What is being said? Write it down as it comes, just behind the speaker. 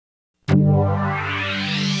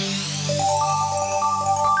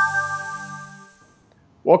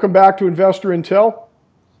Welcome back to InvestorIntel.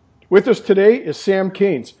 With us today is Sam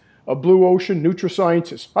Keynes of BlueOcean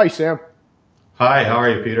NutraSciences. Hi, Sam. Hi, how are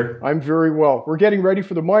you, Peter? I'm very well. We're getting ready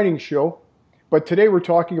for the mining show, but today we're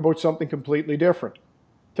talking about something completely different.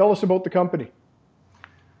 Tell us about the company.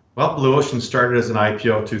 Well, BlueOcean started as an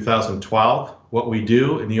IPO in 2012. What we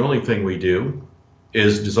do, and the only thing we do,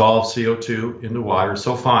 is dissolve CO2 into water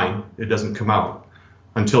so fine it doesn't come out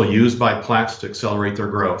until used by plants to accelerate their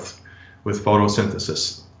growth with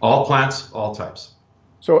photosynthesis. All plants, all types.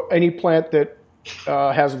 So any plant that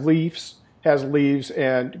has leaves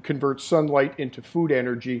and converts sunlight into food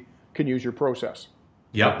energy can use your process.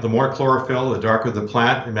 Yep, the more chlorophyll, the darker the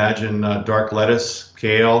plant. Imagine dark lettuce,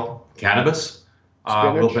 kale, cannabis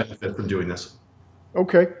will benefit from doing this.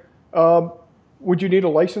 Okay. Would you need a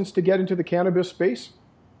license to get into the cannabis space?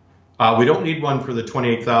 We don't need one for the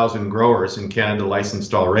 28,000 growers in Canada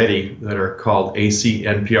licensed already that are called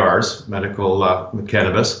ACNPRs, medical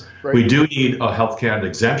cannabis. Right. We do need a Health Canada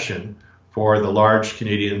exemption for the large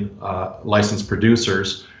Canadian licensed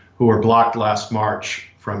producers who were blocked last March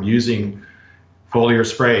from using foliar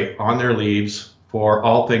spray on their leaves for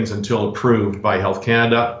all things until approved by Health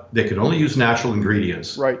Canada. They can only use natural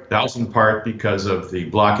ingredients. Right. That was in part because of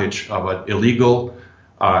the blockage of an illegal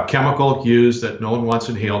chemical used that no one wants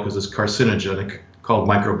to inhale because it's carcinogenic, called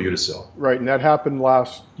microbutacil. Right, and that happened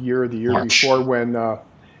last year, the year March. before, when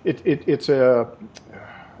it's a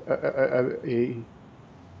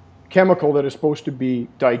chemical that is supposed to be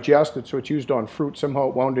digested, so it's used on fruit. Somehow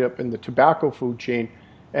it wound up in the tobacco food chain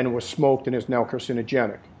and was smoked and is now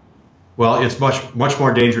carcinogenic. Well, it's much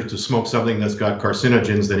more dangerous to smoke something that's got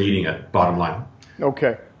carcinogens than eating it, bottom line.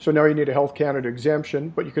 Okay, so now you need a Health Canada exemption,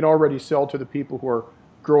 but you can already sell to the people who are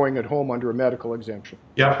growing at home under a medical exemption.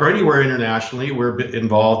 Yeah, or anywhere internationally. We're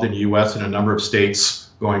involved in the U.S. and a number of states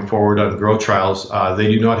going forward on grow trials. They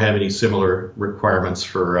do not have any similar requirements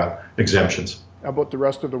for exemptions. How about the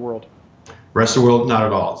rest of the world? Rest of the world, not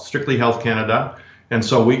at all. Strictly Health Canada. And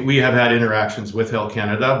so we have had interactions with Health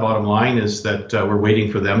Canada. Bottom line is that we're waiting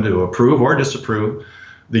for them to approve or disapprove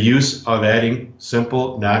the use of adding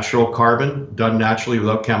simple natural carbon done naturally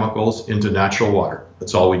without chemicals into natural water.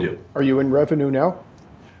 That's all we do. Are you in revenue now?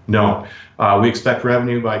 No. We expect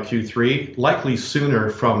revenue by Q3, likely sooner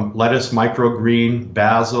from lettuce, microgreen,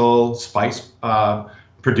 basil, spice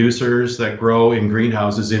producers that grow in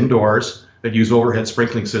greenhouses indoors that use overhead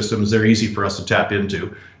sprinkling systems. They're easy for us to tap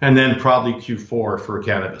into. And then probably Q4 for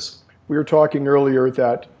cannabis. We were talking earlier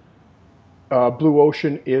that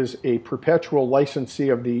BlueOcean is a perpetual licensee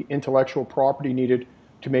of the intellectual property needed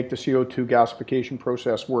to make the CO2 gasification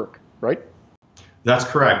process work, right? That's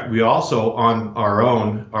correct. We also, on our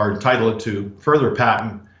own, are entitled to further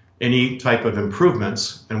patent any type of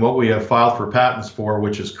improvements. And what we have filed for patents for,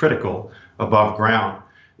 which is critical above ground,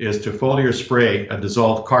 is to foliar spray a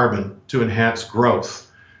dissolved carbon to enhance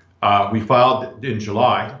growth. We filed in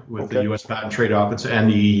July with the U.S. Patent and Trade Office and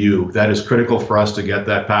the EU. That is critical for us to get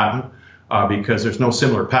that patent because there's no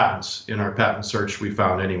similar patents in our patent search we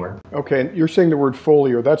found anywhere. Okay, and you're saying the word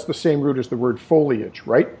foliar. That's the same root as the word foliage,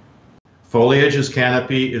 right? Foliage is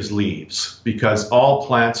canopy, is leaves, because all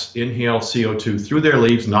plants inhale CO2 through their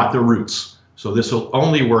leaves, not their roots. So this will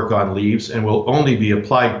only work on leaves and will only be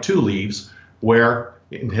applied to leaves where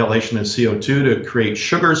inhalation of CO2 to create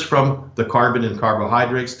sugars from the carbon and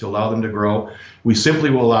carbohydrates to allow them to grow. We simply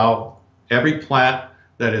will allow every plant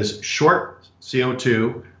that is short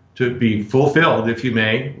CO2 to be fulfilled, if you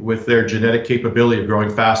may, with their genetic capability of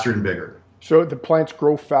growing faster and bigger. So the plants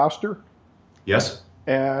grow faster? Yes.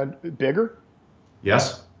 And bigger?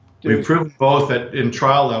 Yes. We've proven both in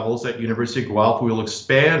trial levels at University of Guelph. We will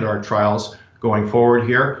expand our trials going forward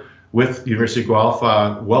here with University of Guelph,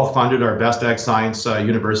 well-funded, our best ag science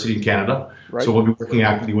university in Canada. Right. So we'll be working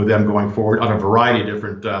actively with them going forward on a variety of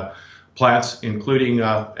different plants, including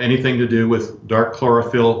anything to do with dark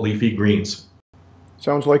chlorophyll leafy greens.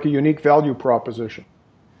 Sounds like a unique value proposition.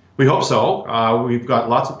 We hope so. We've got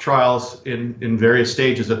lots of trials in various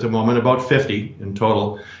stages at the moment, about 50 in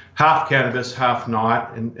total. Half cannabis, half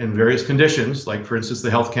not, in various conditions, like for instance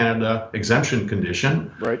the Health Canada exemption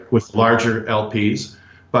condition, right, with larger LPs.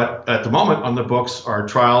 But at the moment on the books are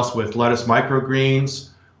trials with lettuce microgreens,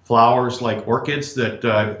 flowers like orchids that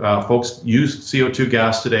folks use CO2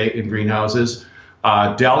 gas today in greenhouses,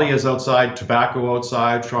 dahlias outside, tobacco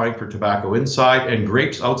outside, trying for tobacco inside, and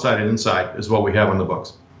grapes outside and inside is what we have on the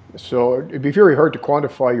books. So it'd be very hard to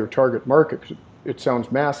quantify your target market because it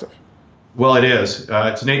sounds massive. Well, it is.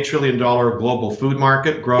 It's an $8 trillion global food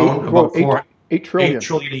market grown. $8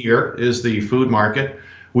 trillion a year is the food market.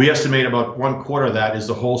 We estimate about 1/4 of that is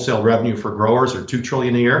the wholesale revenue for growers, or $2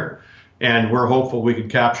 trillion a year. And we're hopeful we can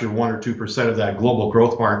capture 1 or 2% of that global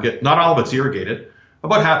growth market. Not all of it's irrigated.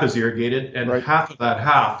 About half is irrigated, and Right. half of that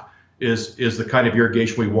half is the kind of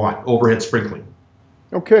irrigation we want, overhead sprinkling.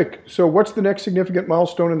 Okay, so what's the next significant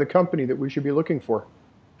milestone in the company that we should be looking for?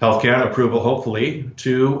 Health Canada approval, hopefully,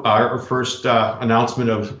 to our first announcement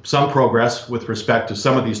of some progress with respect to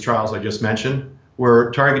some of these trials I just mentioned.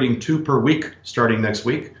 We're targeting 2 per week starting next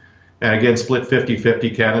week, and again, split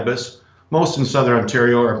 50-50 cannabis. Most in Southern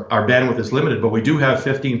Ontario, our bandwidth is limited, but we do have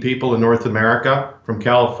 15 people in North America, from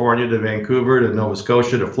California to Vancouver to Nova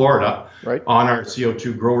Scotia to Florida, Right. on our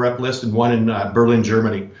CO2 grow rep list, and one in Berlin,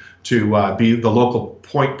 Germany, to be the local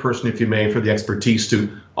point person, if you may, for the expertise to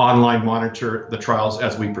online monitor the trials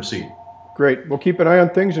as we proceed. Great. We'll keep an eye on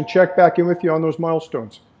things and check back in with you on those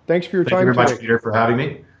milestones. Thanks for your Thank time you very today. much, Peter, for having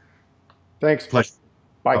me. Thanks. Pleasure.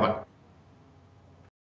 Bye. Bye-bye.